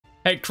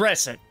Hey,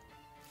 Crescent,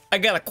 I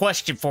got a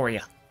question for you.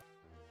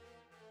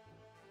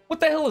 What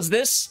the hell is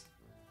this?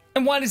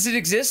 And why does it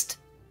exist?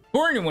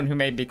 For anyone who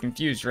may be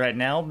confused right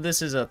now,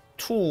 this is a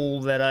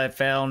tool that I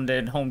found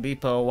in Home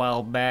Depot a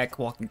while back,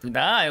 walking through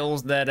the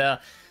aisles,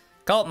 that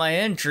caught my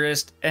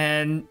interest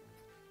and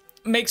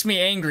makes me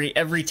angry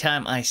every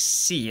time I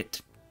see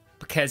it.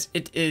 Because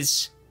it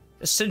is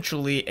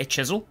essentially a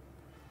chisel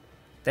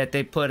that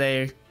they put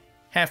a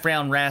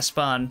half-round rasp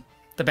on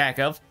the back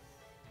of.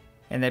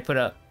 And they put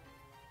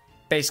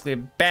basically a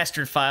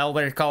bastard file.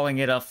 They're calling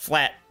it a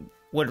flat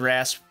wood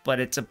rasp, but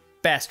it's a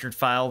bastard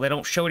file. They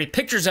don't show any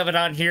pictures of it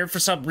on here for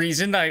some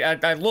reason.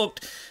 I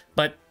looked,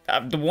 but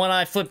the one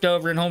I flipped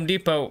over in Home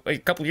Depot a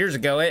couple years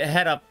ago, it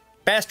had a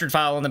bastard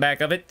file on the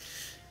back of it.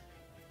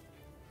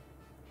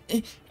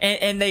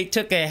 And they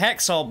took a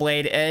hacksaw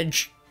blade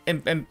edge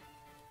and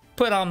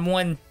put on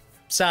one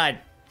side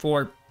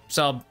for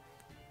some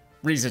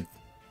reason.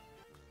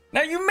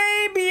 Now you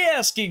may be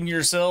asking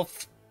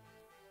yourself,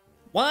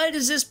 why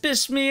does this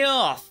piss me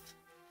off?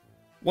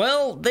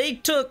 Well, they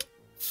took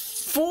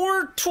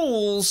 4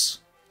 tools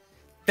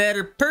that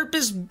are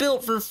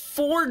purpose-built for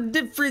 4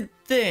 different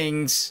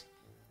things,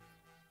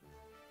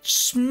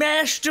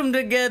 smashed them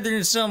together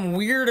in some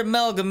weird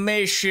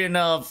amalgamation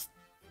of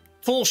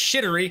full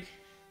shittery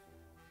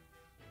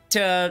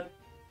to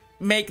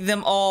make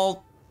them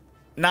all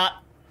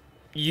not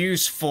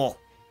useful.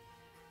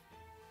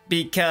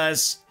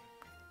 Because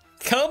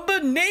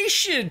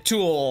combination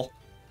tool,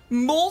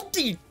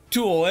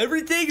 multi-tool,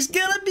 everything's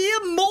gonna be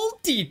a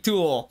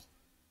multi-tool.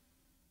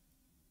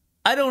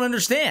 I don't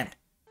understand.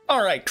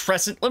 Alright,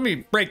 Crescent, let me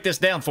break this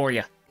down for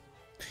you.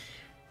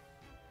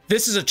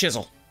 This is a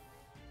chisel.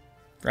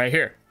 Right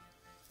here.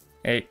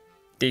 A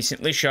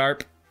decently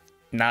sharp,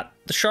 not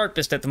the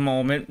sharpest at the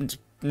moment, it's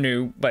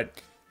new,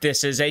 but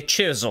this is a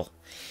chisel.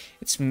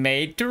 It's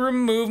made to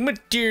remove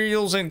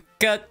materials and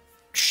cut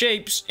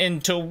shapes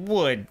into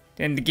wood,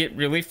 and to get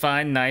really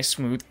fine, nice,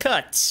 smooth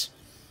cuts.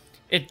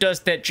 It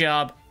does that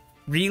job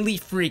really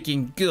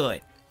freaking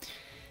good.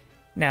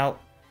 Now,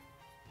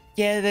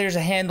 yeah, there's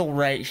a handle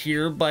right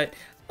here, but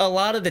a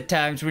lot of the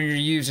times when you're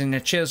using a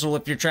chisel,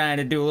 if you're trying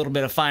to do a little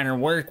bit of finer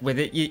work with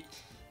it,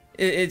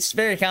 it's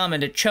very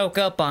common to choke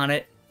up on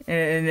it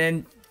and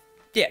then,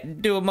 yeah,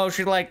 do a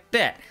motion like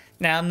that.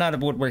 Now, I'm not a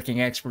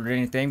woodworking expert or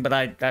anything, but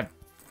I've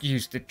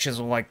used a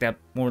chisel like that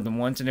more than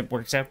once, and it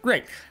works out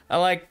great. I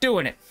like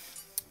doing it.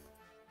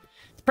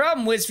 The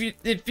problem is,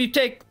 if you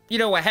take, you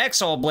know, a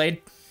hacksaw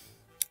blade,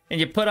 and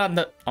you put on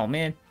the... Oh,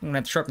 man, I'm gonna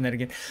have to sharpen that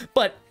again.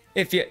 But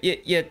if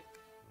you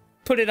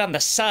put it on the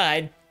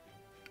side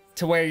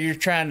to where you're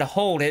trying to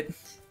hold it,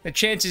 the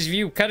chances of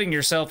you cutting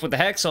yourself with the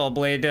hacksaw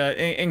blade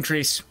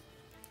increase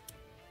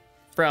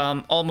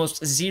from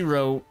almost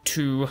 0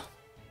 to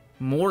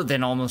more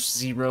than almost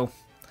 0.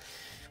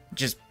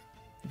 Just,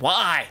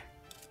 why?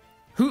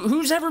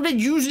 Who's ever been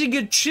using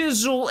a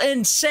chisel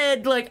and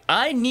said, like,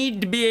 I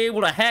need to be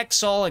able to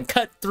hacksaw and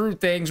cut through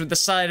things with the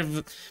side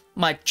of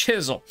my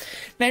chisel?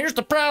 Now, here's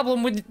the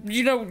problem with,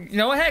 you know,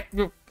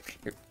 a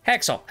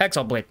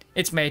hacksaw blade.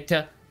 It's made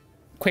to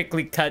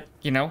quickly cut,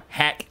 you know,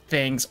 hack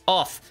things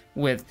off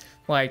with,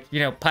 like, you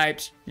know,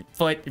 pipes,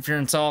 foot, if you're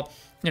in saw,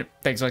 you know,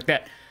 things like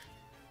that.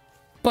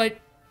 But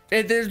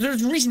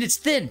there's a reason it's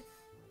thin.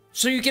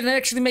 So you can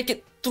actually make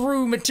it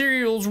through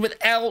materials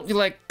without,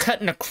 like,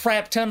 cutting a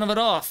crap ton of it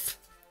off.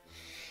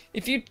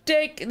 If you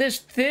take this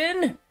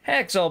thin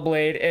hacksaw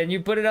blade and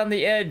you put it on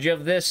the edge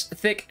of this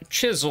thick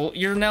chisel,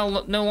 you're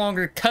now no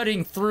longer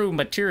cutting through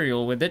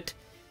material with it.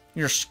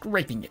 You're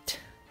scraping it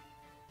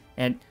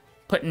and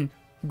putting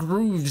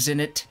grooves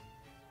in it,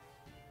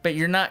 but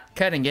you're not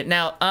cutting it.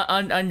 Now,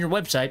 on your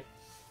website,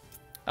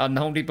 on the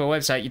Home Depot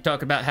website, you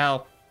talk about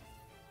how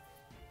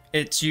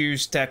it's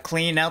used to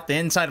clean out the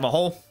inside of a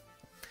hole,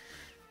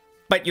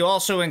 but you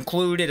also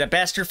included a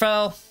bastard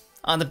file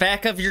on the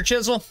back of your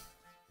chisel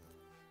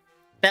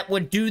that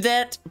would do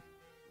that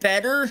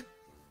better,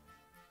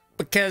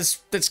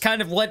 because that's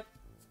kind of what,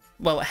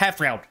 well, half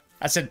round.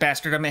 I said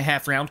bastard, I meant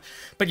half round.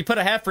 But you put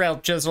a half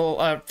round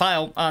chisel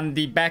file on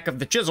the back of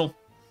the chisel,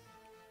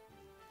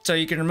 so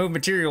you can remove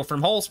material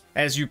from holes,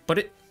 as you put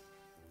it.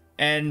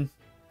 And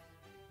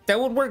that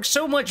would work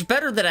so much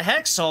better than a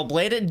hacksaw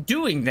blade at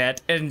doing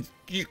that, and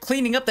you're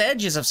cleaning up the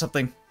edges of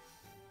something.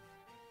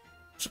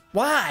 So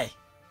why?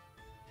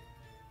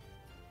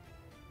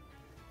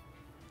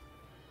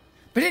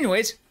 But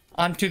anyways,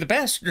 on to the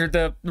bastard,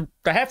 the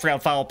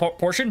half-round file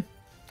portion.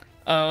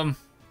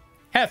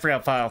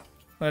 Half-round file.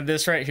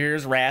 This right here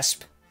is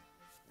rasp.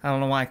 I don't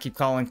know why I keep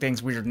calling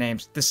things weird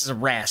names. This is a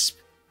rasp.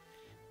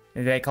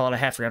 They call it a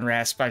half-round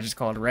rasp. I just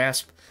call it a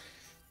rasp.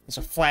 It's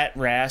a flat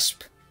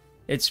rasp.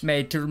 It's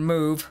made to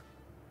remove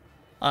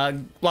a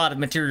lot of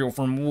material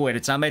from wood.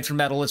 It's not made for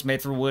metal. It's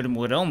made for wood and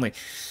wood only.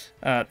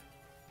 The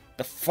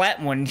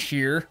flat one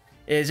here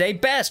is a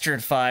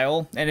bastard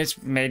file, and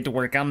it's made to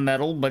work on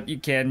metal, but you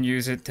can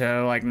use it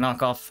to, like,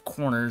 knock off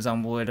corners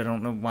on wood. I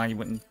don't know why you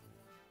wouldn't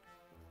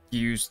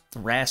use the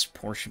rasp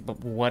portion,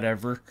 but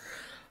whatever.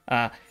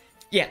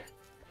 Yeah.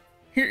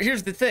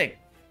 Here's the thing.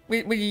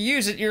 When you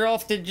use it, you're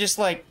often just,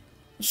 like,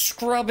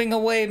 scrubbing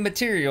away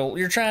material.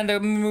 You're trying to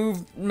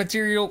move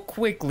material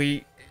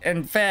quickly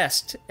and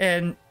fast.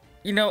 And,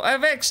 you know,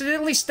 I've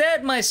accidentally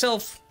stabbed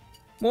myself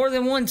more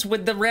than once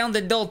with the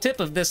rounded dull tip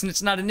of this, and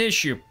it's not an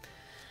issue.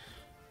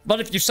 But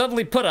if you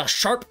suddenly put a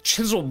sharp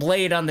chisel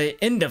blade on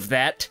the end of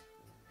that,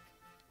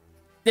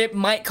 it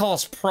might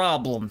cause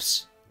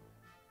problems.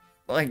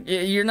 Like,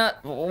 you're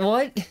not...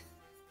 What?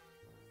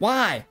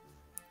 Why?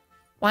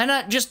 Why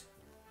not just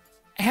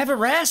have a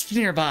rasp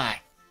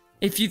nearby?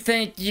 If you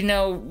think, you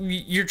know,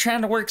 you're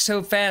trying to work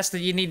so fast that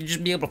you need to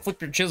just be able to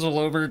flip your chisel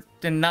over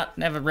and not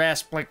have a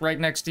rasp, like, right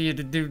next to you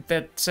to do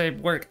that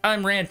same work.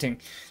 I'm ranting.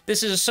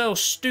 This is so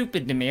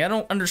stupid to me. I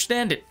don't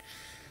understand it.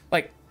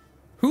 Like,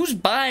 who's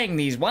buying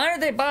these? Why are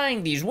they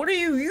buying these? What are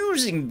you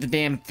using the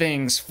damn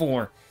things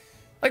for?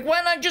 Like,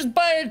 why not just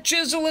buy a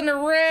chisel and a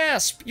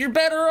rasp? You're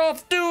better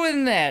off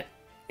doing that.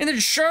 And then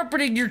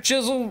sharpening your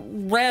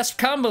chisel-rasp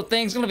combo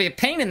thing's gonna be a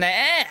pain in the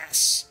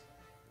ass.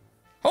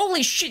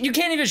 Holy shit, you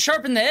can't even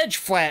sharpen the edge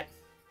flat.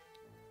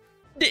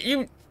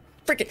 You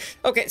freaking...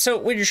 Okay, so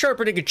when you're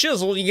sharpening a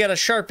chisel, you gotta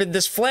sharpen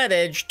this flat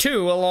edge,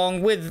 too,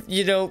 along with,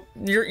 you know,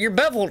 your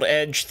beveled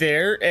edge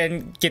there,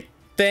 and get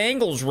the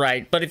angles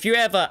right. But if you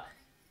have a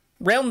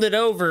rounded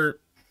over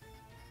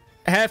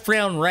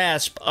half-round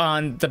rasp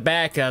on the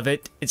back of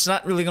it, it's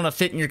not really gonna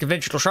fit in your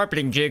conventional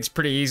sharpening jigs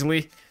pretty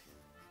easily.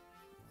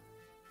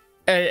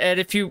 And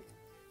if you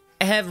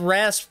have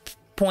rasp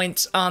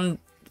points on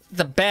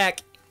the back,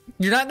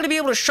 you're not going to be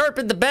able to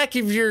sharpen the back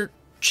of your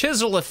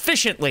chisel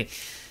efficiently.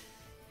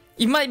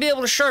 You might be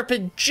able to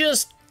sharpen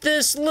just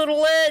this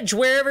little edge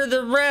wherever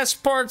the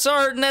rasp parts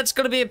are, and that's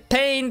going to be a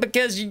pain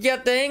because you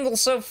got the angle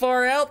so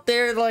far out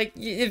there. Like,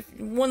 if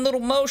one little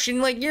motion,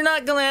 like, you're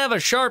not going to have a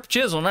sharp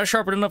chisel, not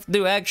sharp enough to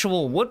do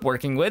actual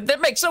woodworking with.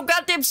 That makes no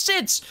goddamn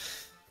sense.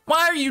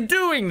 Why are you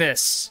doing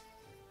this?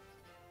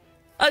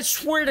 I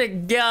swear to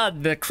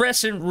God, the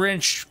Crescent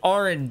Wrench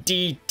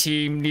R&D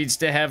team needs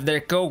to have their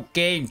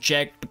cocaine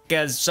checked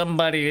because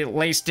somebody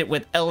laced it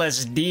with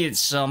LSD at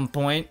some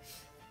point.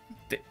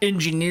 The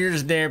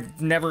engineers there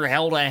never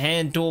held a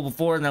hand tool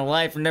before in their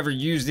life or never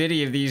used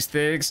any of these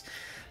things.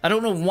 I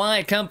don't know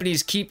why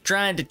companies keep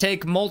trying to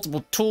take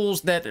multiple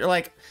tools that are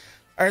like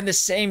are in the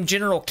same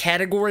general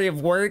category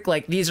of work.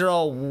 Like, these are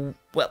all,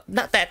 well,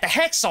 not that the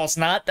hacksaw's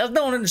not. I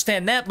don't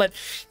understand that, but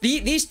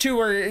these two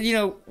are, you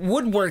know,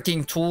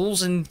 woodworking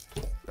tools, and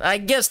I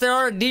guess they're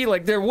R&D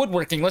like they're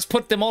woodworking. Let's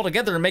put them all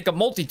together and make a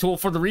multi-tool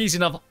for the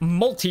reason of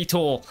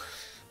multi-tool.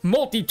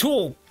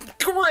 Multi-tool,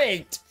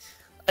 great!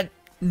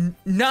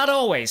 Not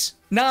always.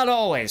 Not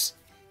always.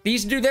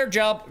 These do their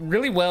job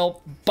really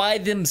well by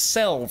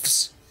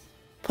themselves.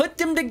 Put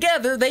them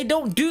together, they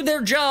don't do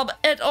their job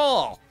at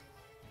all.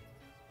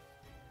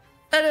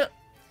 And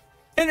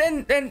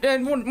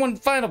one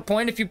final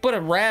point, if you put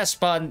a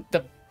rasp on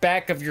the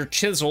back of your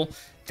chisel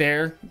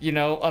there, you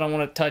know, I don't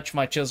want to touch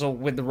my chisel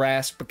with the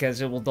rasp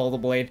because it will dull the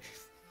blade.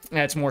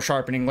 That's more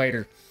sharpening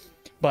later.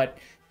 But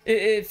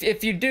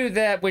if you do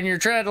that when you're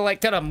trying to,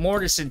 like, cut a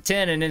mortise and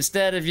tenon,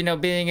 instead of, you know,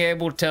 being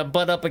able to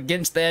butt up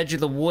against the edge of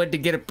the wood to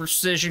get a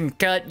precision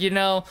cut, you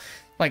know,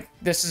 like,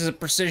 this is a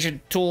precision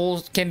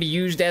tool, can be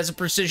used as a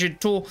precision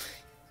tool.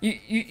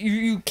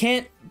 You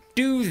can't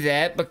do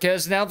that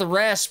because now the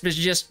rasp is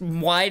just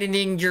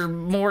widening your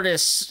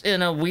mortise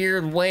in a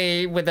weird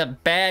way with a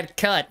bad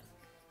cut.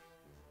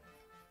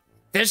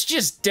 That's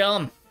just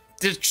dumb.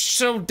 It's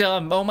so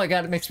dumb. Oh my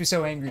God, it makes me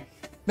so angry.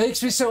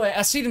 Makes me so...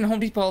 I see it in Home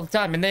Depot all the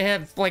time, and they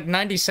have like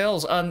 90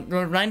 sales on,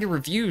 or 90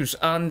 reviews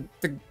on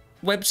the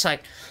website.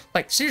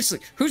 Like, seriously,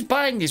 who's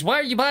buying these? Why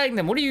are you buying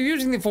them? What are you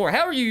using them for?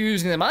 How are you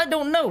using them? I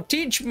don't know.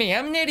 Teach me.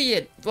 I'm an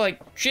idiot.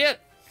 Like, shit.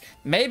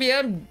 Maybe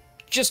I'm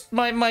just...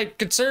 My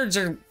concerns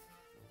are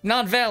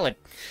not valid.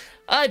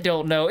 I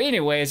don't know.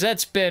 Anyways,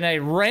 that's been a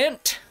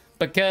rant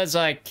because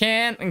I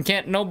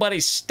can't nobody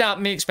stop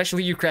me,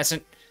 especially you,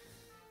 Crescent.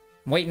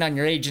 I'm waiting on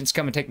your agents to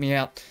come and take me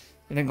out.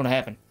 It ain't gonna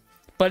happen.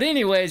 But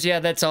anyways, yeah,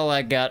 that's all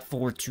I got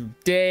for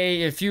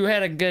today. If you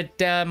had a good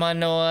time, I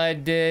know I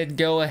did,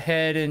 go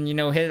ahead and, you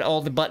know, hit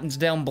all the buttons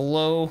down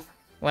below.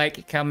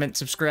 Like, comment,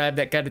 subscribe,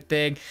 that kind of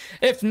thing.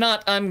 If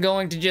not, I'm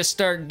going to just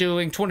start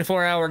doing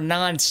 24-hour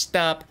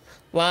non-stop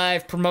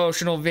live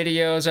promotional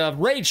videos of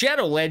Raid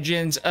Shadow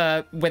Legends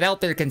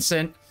without their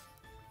consent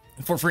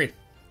for free.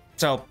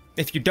 So,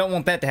 if you don't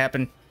want that to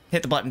happen,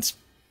 hit the buttons.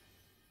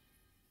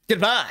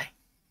 Goodbye.